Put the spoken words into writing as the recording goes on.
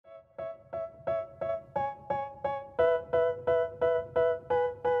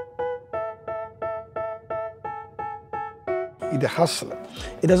the hustler.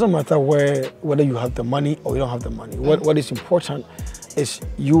 It doesn't matter whether you have the money or you don't have the money. What is important is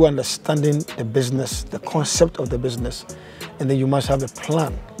you understanding the business, the concept of the business, and then you must have a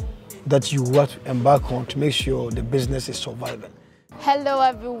plan that you want to embark on to make sure the business is surviving. Hello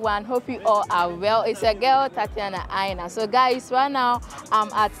everyone, hope you all are well. It's your girl Tatiana Haina. So guys, right now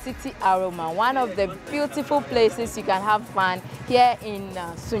I'm at City Aroma, one of the beautiful places you can have fun here in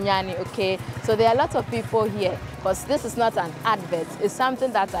Sunyani, okay? So there are a lot of people here, because this is not an advert. It's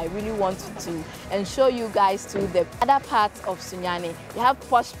something that I really want to do and show you guys to the other parts of Sunyani. You have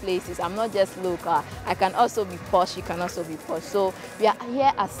posh places. I'm not just local. I can also be posh, you can also be posh. So we are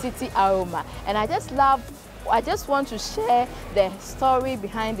here at City Aroma, and I just want to share the story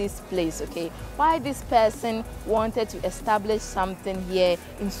behind this place, okay? Why this person wanted to establish something here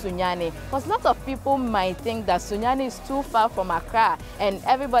in Sunyani. Because a lot of people might think that Sunyani is too far from Accra, and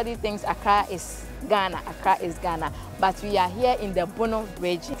everybody thinks Accra is Ghana. Accra is Ghana. But we are here in the Bono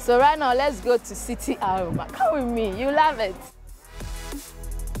region. So right now, let's go to City Aroma. Come with me, you love it.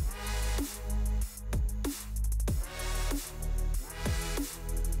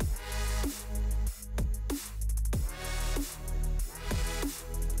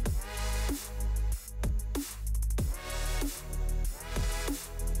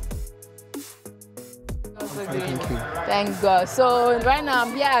 Thank you. Thank God. So right now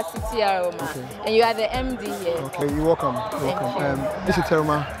I'm here at City Aroma, and you are the MD here. Okay, you're welcome. This is City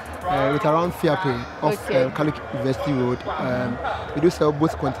Aroma. It's around Fiape off Catholic University Road. We do sell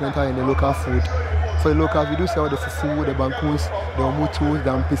both continental and the local food. For the locals, we do sell the fufu, the bankus, the omutus,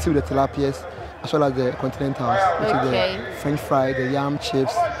 the ampisi, the tilapias, as well as the continentals, which is the French fry, the yam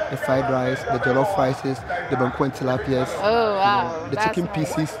chips, the fried rice, the jollof rices, the banku and tilapias. Oh wow! The chicken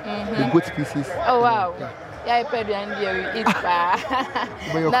pieces, the goat pieces. Oh wow! Yeah, I pay and we eat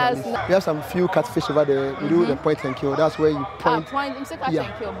That's we have some few catfish over there. We do the point and kill. That's where you point. Point. I'm saying catch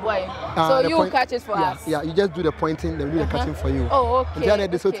and kill, boy. So you catch it for us. Yeah, you just do the pointing, then we do the catching for you. Oh, okay. And then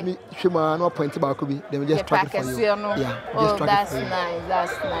they say to me, "Shema, no point about Kobe." Then we just track it for you. Yeah. Oh, that's nice.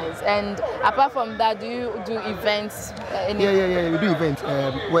 That's nice. And apart from that, do you do events? Yeah. We do events,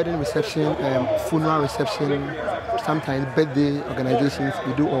 wedding reception, funeral reception, sometimes birthday organizations.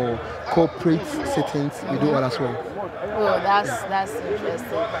 We do all corporate sittings. We do all as well. Oh, that's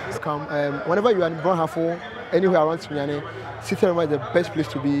interesting. Come, whenever you are in Bornhafo, anywhere around Sunyani, City Aroma is the best place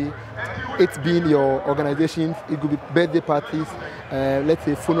to be. It's being your organizations. It could be birthday parties, let's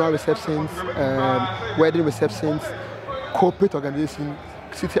say funeral receptions, wedding receptions, corporate organizations.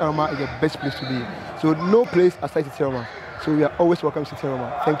 City Aroma is the best place to be. So no place aside City Aroma. So we are always welcome to City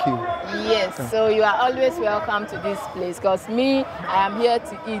Aroma. Thank you. Yes, so you are always welcome to this place, because me, I am here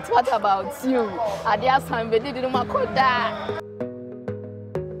to eat. What about you?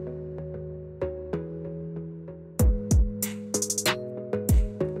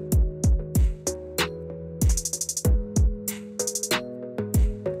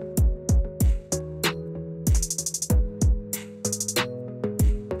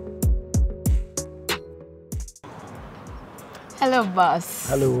 Hello, boss.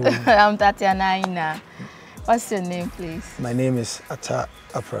 Hello. I'm Tatiana Haina. What's your name, please? My name is Atta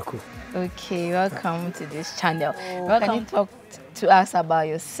Apraku. Okay, welcome to this channel. Can you talk to us about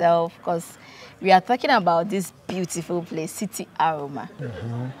yourself? Because we are talking about this beautiful place, City Aroma.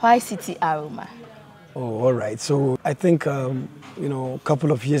 Why City Aroma? Oh, all right. So I think, a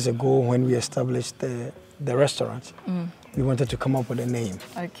couple of years ago when we established the restaurant, we wanted to come up with a name.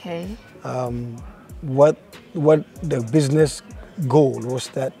 Okay. What the business goal was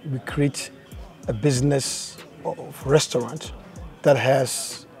that we create a business of restaurant that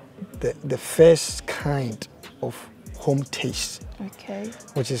has the first kind of home taste,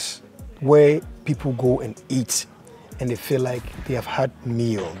 which is where people go and eat and they feel like they have had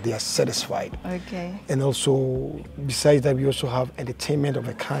meal, they are satisfied. And also, besides that, we also have entertainment of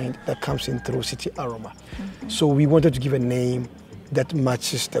a kind that comes in through City Aroma. So we wanted to give a name that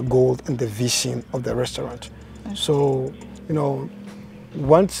matches the goal and the vision of the restaurant. So,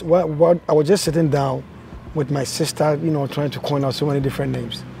 once I was just sitting down with my sister, trying to coin out so many different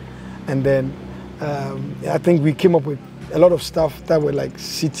names. And then I think we came up with a lot of stuff that were like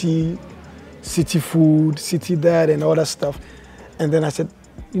city food, city that, and all that stuff. And then I said,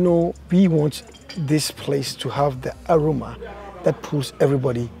 we want this place to have the aroma that pulls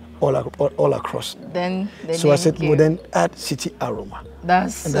everybody all across. So I said, well, then add City Aroma.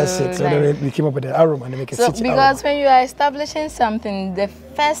 That's it. So nice. then we came up with the aroma and make it City Aroma. Because when you are establishing something, the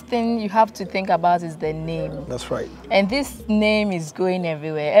first thing you have to think about is the name. That's right. And this name is going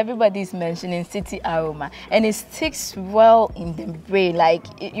everywhere. Everybody's mentioning City Aroma, and it sticks well in the brain. Like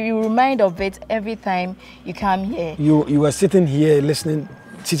you remind of it every time you come here. You are sitting here listening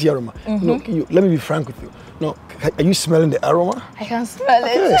City Aroma. Let me be frank with you. No, are you smelling the aroma? I can smell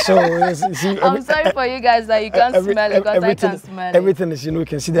it. Okay, so see, I'm sorry for you guys that you can't smell it, because I can smell it. Everything is, you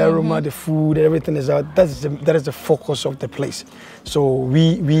can see the aroma, the food, everything is out. That is the focus of the place. So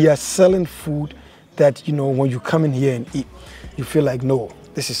we are selling food that, when you come in here and eat, you feel like, no,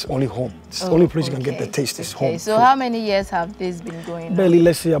 this is only home. It's the only place you can get the taste is home. So food. how many years have this been going on? Barely,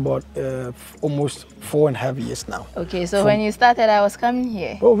 let's say about almost 4.5 years now. Okay, so when you started, I was coming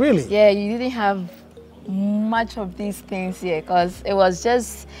here. Oh, really? Yeah, you didn't have much of these things here, because it was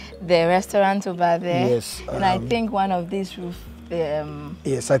just the restaurant over there. Yes. And I think one of these roof.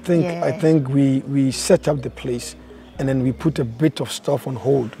 Yes, I think we set up the place, and then we put a bit of stuff on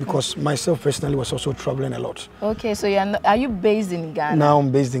hold, because myself personally was also traveling a lot. Okay, so are you based in Ghana? Now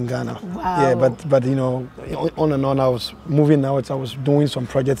I'm based in Ghana. Wow. Yeah, but on and on, I was moving out. I was doing some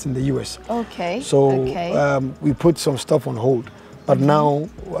projects in the US. Okay. So we put some stuff on hold, but now,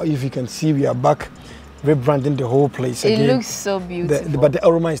 if you can see, we are back, rebranding the whole place again. It looks so beautiful. But the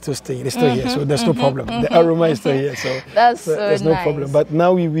aroma is still staying. It's still here, so there's no problem. The aroma is still here, so there's no problem. But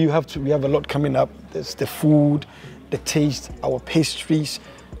now we have a lot coming up. There's the food, the taste, our pastries,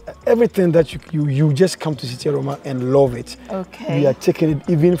 everything that you just come to City Aroma and love it. Okay. We are taking it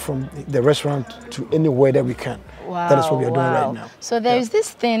even from the restaurant to anywhere that we can. Wow. That is what we are doing right now. So there is this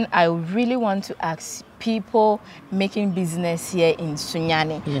thing I really want to ask people making business here in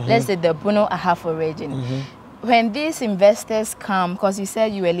Sunyani. Let's say the Bono Ahafo region. When these investors come, because you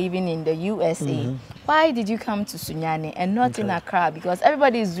said you were living in the USA, why did you come to Sunyani and not in Accra? Because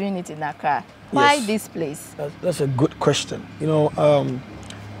everybody is doing it in Accra. Why this place? That's a good question.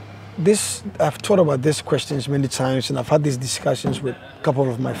 I've thought about these questions many times, and I've had these discussions with a couple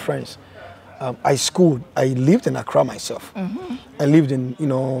of my friends. I lived in Accra myself. I lived in,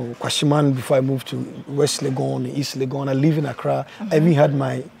 Kwashiman before I moved to West Legon, East Legon. I live in Accra. I even had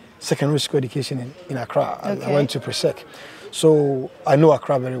my secondary school education in Accra. Okay. I went to Presec. So I know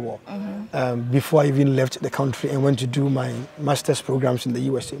Accra very well. Before I even left the country and went to do my master's programs in the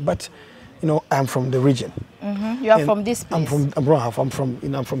USA. But, I'm from the region. You are from this place? I'm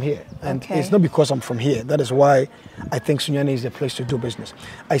from here. And it's not because I'm from here. That is why I think Sunyani is the place to do business.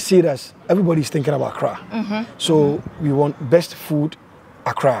 I see it as everybody's thinking about Accra. So we want best food,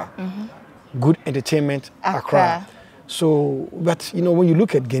 Accra. Good entertainment, Accra. So, but when you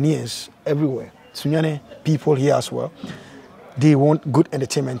look at Ghanaians everywhere, Sunyani people here as well, they want good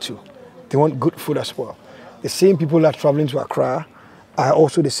entertainment too. They want good food as well. The same people that are traveling to Accra are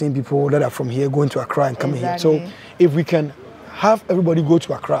also the same people that are from here going to Accra and coming here. So if we can have everybody go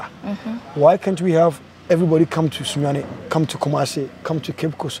to Accra, why can't we have everybody come to Sunyani, come to Kumasi, come to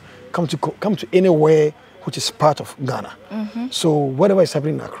Cape Coast, come to anywhere which is part of Ghana? So whatever is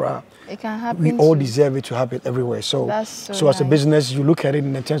happening in Accra, it can happen. We all deserve it to happen everywhere. So as a business, you look at it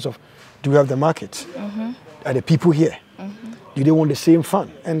in the terms of, do we have the market? Are the people here? Do they want the same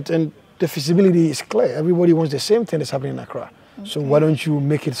fun? And the feasibility is clear. Everybody wants the same thing that's happening in Accra. So why don't you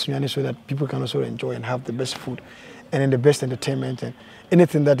make it Sunyani so that people can also enjoy and have the best food and then the best entertainment, and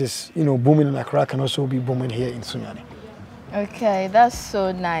anything that is booming in Accra can also be booming here in Sunyani. Okay, that's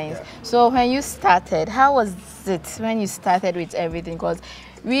so nice. So when you started, how was it when you started with everything? Because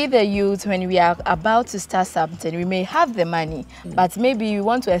we the youth, when we are about to start something, we may have the money, but maybe we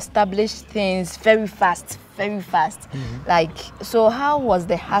want to establish things very fast. Like, so how was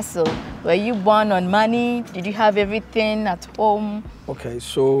the hustle? Were you born on money? Did you have everything at home? Okay,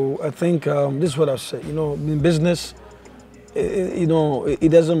 so I think this is what I've said. In business, it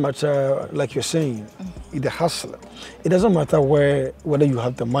doesn't matter, like you're saying, the hustle. It doesn't matter whether you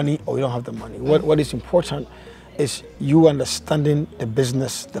have the money or you don't have the money. What is important is you understanding the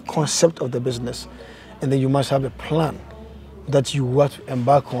business, the concept of the business, and then you must have a plan that you want to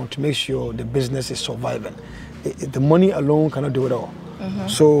embark on to make sure the business is surviving. The money alone cannot do it all.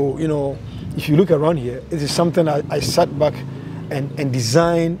 So, if you look around here, it is something I sat back and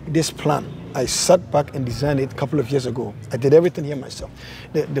designed this plan. I sat back and designed it a couple of years ago. I did everything here myself.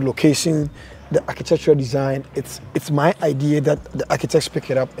 The location, the architectural design, it's my idea that the architects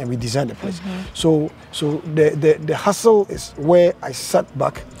pick it up and we design the place. So the hustle is where I sat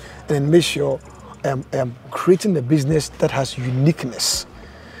back and made sure I'm creating a business that has uniqueness,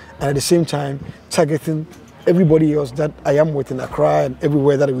 and at the same time targeting everybody else that I am with in Accra and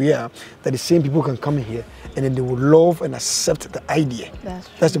everywhere that we are, that the same people can come in here and then they will love and accept the idea.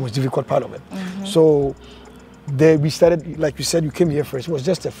 That's the most difficult part of it. So there we started, like you said, you came here first. It was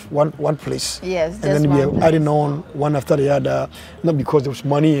just one place. Yes, and then we are adding on one after the other, not because there was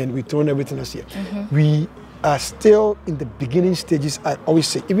money and we thrown everything else here. We are still in the beginning stages. I always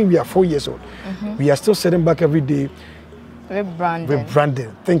say, even we are 4 years old, we are still sitting back every day,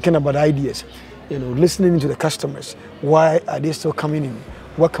 rebranding, thinking about ideas, you know, listening to the customers. Why are they still coming in?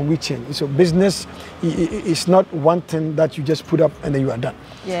 What can we change? So business is not one thing that you just put up and then you are done.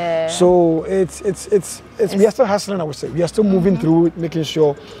 Yeah. So it's we are still hustling, I would say. We are still moving through it, making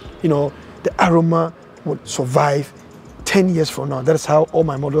sure, you know, the aroma would survive 10 years from now. That's how all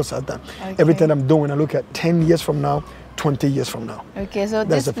my models are done. Okay. Everything I'm doing, I look at 10 years from now, 20 years from now. Okay, so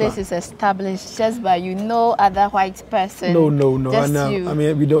this place is established just by other white person. No. Just you. I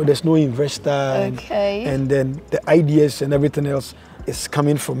mean, there's no investor. Okay. And then the ideas and everything else is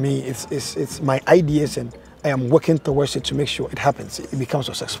coming from me. It's my ideas, and I am working towards it to make sure it happens. It becomes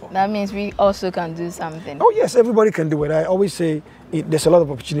successful. That means we also can do something. Oh yes, everybody can do it. I always say there's a lot of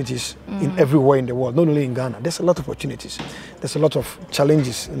opportunities in everywhere in the world, not only in Ghana. There's a lot of opportunities. There's a lot of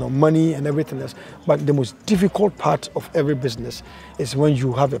challenges, you know, money and everything else. But the most difficult part of every business is when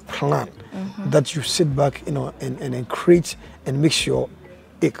you have a plan that you sit back, you know, and create and make sure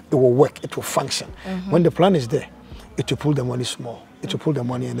it will work, it will function. When the plan is there, it will pull the money small. It will pull the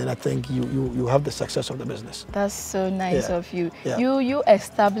money, and then I think you have the success of the business. That's so nice of you. Yeah. You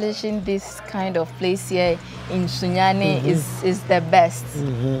establishing this kind of place here in Sunyani is the best.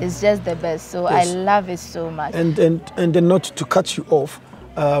 It's just the best. So yes. I love it so much. And then not to cut you off,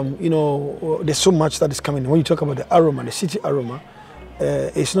 you know, there's so much that is coming. When you talk about the aroma, the city aroma,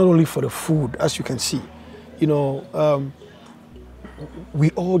 it's not only for the food, as you can see. You know,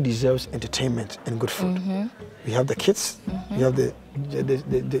 we all deserve entertainment and good food. We have the kids, we have the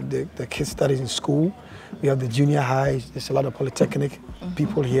kids that is in school, we have the junior highs, there's a lot of polytechnic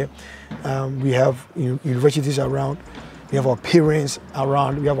people here, we have universities around, we have our parents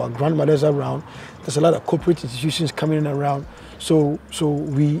around, we have our grandmothers around, there's a lot of corporate institutions coming in around, so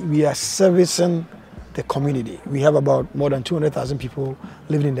we are servicing the community. We have about more than 200,000 people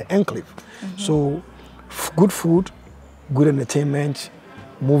living in the enclave. So good food, good entertainment,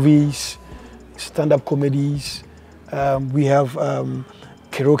 movies, stand-up comedies. We have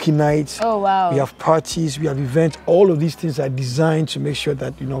karaoke nights. Oh wow! We have parties. We have events. All of these things are designed to make sure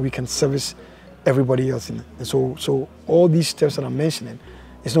that, you know, we can service everybody else. And so all these steps that I'm mentioning,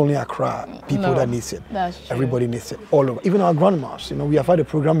 it's not only Accra people that needs it. That's true. Everybody needs it. All over. Even our grandmas. You know, we have had a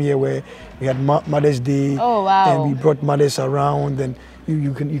program here where we had Mother's Day. Oh wow! And we brought mothers around, and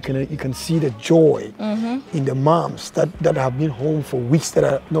you can see the joy in the moms that have been home for weeks that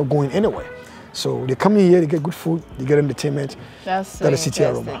are not going anywhere. So they come in here, they get good food, they get entertainment. That's so that is city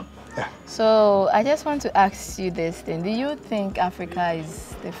aroma. Yeah. So I just want to ask you this thing: do you think Africa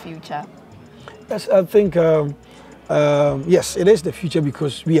is the future? Yes, I think yes, it is the future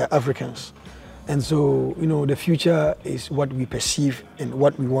because we are Africans, and so, you know, the future is what we perceive and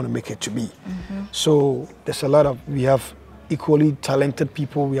what we want to make it to be. So there's a lot of, we have equally talented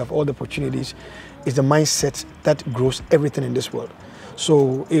people, we have all the opportunities. It's the mindset that grows everything in this world.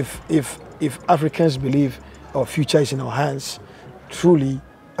 So if Africans believe our future is in our hands, truly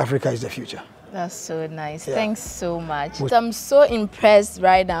Africa is the future. That's so nice. Yeah. Thanks so much. I'm so impressed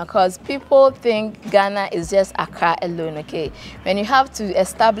right now because people think Ghana is just Accra alone, okay? When you have to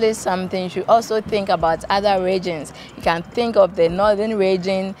establish something, you should also think about other regions. You can think of the northern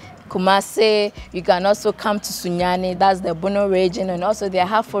region, Kumasi. You can also come to Sunyani, that's the Bono region, and also the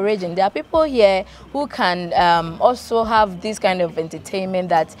Ahafo region. There are people here who can also have this kind of entertainment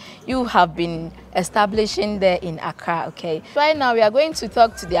that you have been establishing there in Accra, okay? Right now, we are going to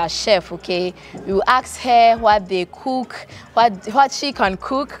talk to their chef, okay? We will ask her what they cook, what she can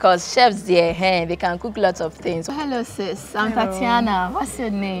cook, because chefs there, they can cook lots of things. Hello, sis. I'm Tatiana. What's your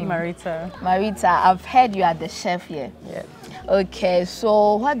name? Marita. Marita, I've heard you are the chef here. Yeah. Okay,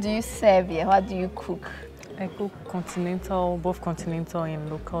 so what do you serve here? What do you cook? I cook continental, both continental and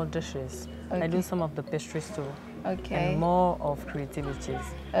local dishes. Okay. I do some of the pastries too. Okay. And more of creativities.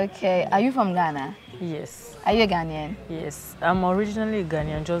 Okay. Are you from Ghana? Yes. Are you a Ghanaian? Yes. I'm originally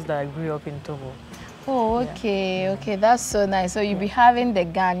Ghanaian, just that I grew up in Togo. Oh, okay. Yeah. Okay, that's so nice. So you'll be having the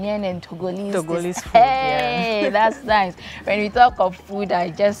Ghanaian and Togolese food, hey, yeah. That's nice. When we talk of food, I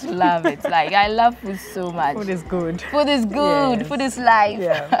just love it. Like, I love food so much. Food is good. Food is good. Yes. Food is life.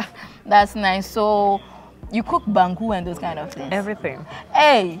 Yeah. That's nice. So you cook banku and those kind of things? Everything.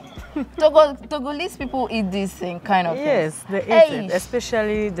 Hey, Togolese people eat this kind of things? Yes, they eat it,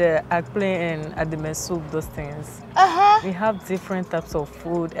 especially the akple and adime soup, those things. We have different types of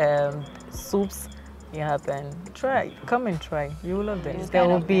food, soups, it happened. Try, come and try. You will love them. There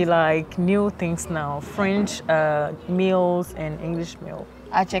will be like new things now, French meals and English meal.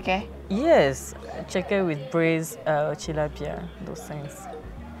 Acheke? Yes, cheke with braised tilapia, those things.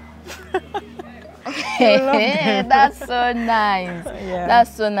 That's so nice. Yeah.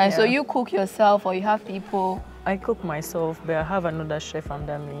 That's so nice. Yeah. So you cook yourself or you have people? I cook myself, but I have another chef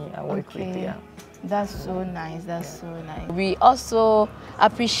under me I work with. Yeah. That's so nice. That's so nice. We also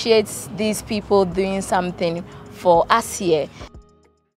appreciate these people doing something for us here.